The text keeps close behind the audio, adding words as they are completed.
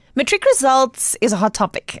Matric results is a hot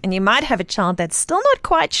topic, and you might have a child that's still not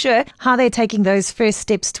quite sure how they're taking those first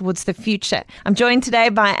steps towards the future. I'm joined today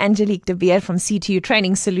by Angelique de Beer from CTU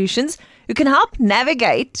Training Solutions, who can help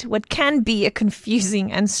navigate what can be a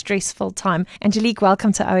confusing and stressful time. Angelique,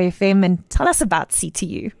 welcome to OFM and tell us about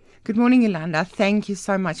CTU. Good morning, Yolanda. Thank you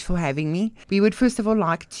so much for having me. We would first of all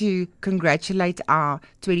like to congratulate our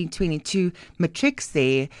 2022 Matrics.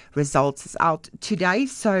 Their results is out today,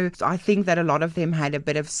 so I think that a lot of them had a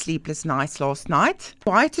bit of sleepless nights last night.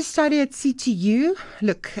 Why to study at CTU?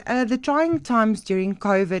 Look, the trying times during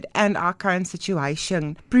COVID and our current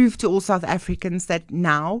situation prove to all South Africans that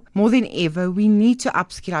now, more than ever, we need to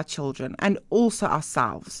upskill our children and also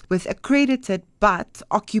ourselves with accredited but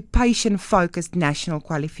occupation-focused national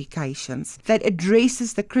qualifications that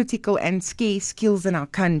addresses the critical and scarce skills in our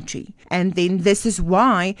country. And then this is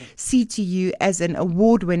why CTU, as an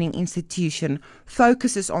award-winning institution,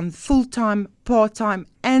 focuses on full-time, part-time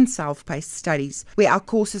and self-paced studies, where our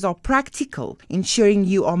courses are practical, ensuring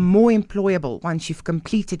you are more employable once you've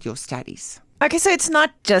completed your studies. Okay, so it's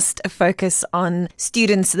not just a focus on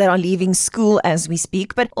students that are leaving school as we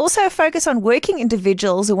speak, but also a focus on working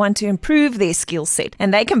individuals who want to improve their skill set,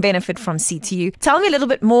 and they can benefit from CTU. Tell me a little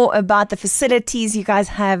bit more about the facilities you guys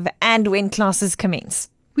have and when classes commence.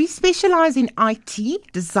 We specialize in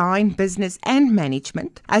IT, design, business and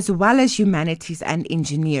management, as well as humanities and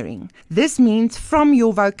engineering. This means from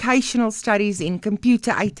your vocational studies in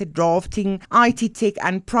computer-aided drafting, IT tech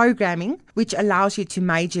and programming, which allows you to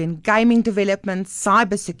major in gaming development,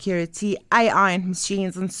 cybersecurity, AI and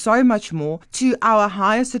machines and so much more, to our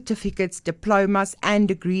higher certificates, diplomas and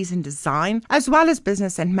degrees in design, as well as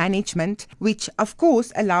business and management, which of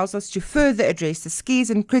course allows us to further address the scarce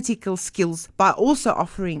and critical skills by also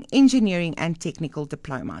offering engineering and technical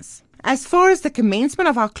diplomas. As far as the commencement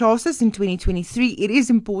of our classes in 2023, it is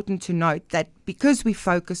important to note that because we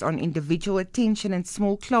focus on individual attention and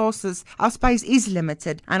small classes, our space is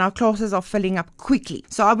limited and our classes are filling up quickly.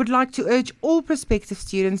 So I would like to urge all prospective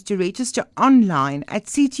students to register online at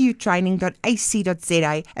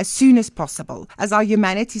ctutraining.ac.za as soon as possible, as our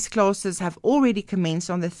humanities classes have already commenced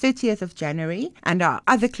on the 30th of January and our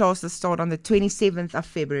other classes start on the 27th of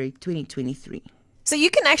February 2023. So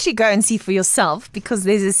you can actually go and see for yourself because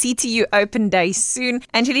there's a CTU open day soon.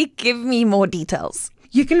 Angelique, give me more details.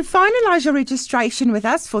 You can finalize your registration with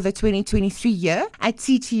us for the 2023 year at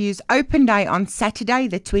CTU's Open Day on Saturday,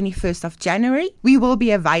 the 21st of January. We will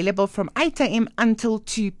be available from 8 a.m. until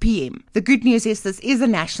 2 p.m. The good news is this is a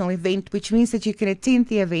national event, which means that you can attend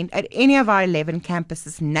the event at any of our 11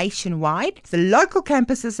 campuses nationwide. The local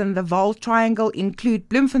campuses in the Vaal Triangle include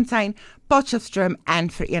Bloemfontein, Potchefstroom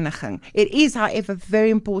and Vereniging. It is, however, very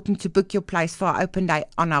important to book your place for our open day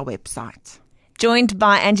on our website. Joined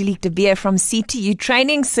by Angelique de Beer from CTU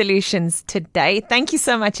Training Solutions today. Thank you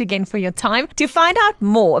so much again for your time. To find out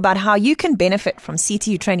more about how you can benefit from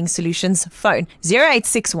CTU Training Solutions, phone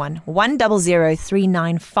 0861 100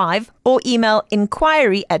 395 or email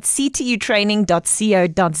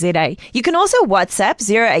inquiry@ctutraining.co.za. You can also WhatsApp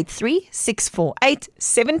 083 648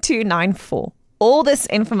 7294. All this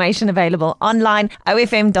information available online,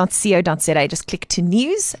 ofm.co.za. Just click to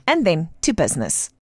news and then to business.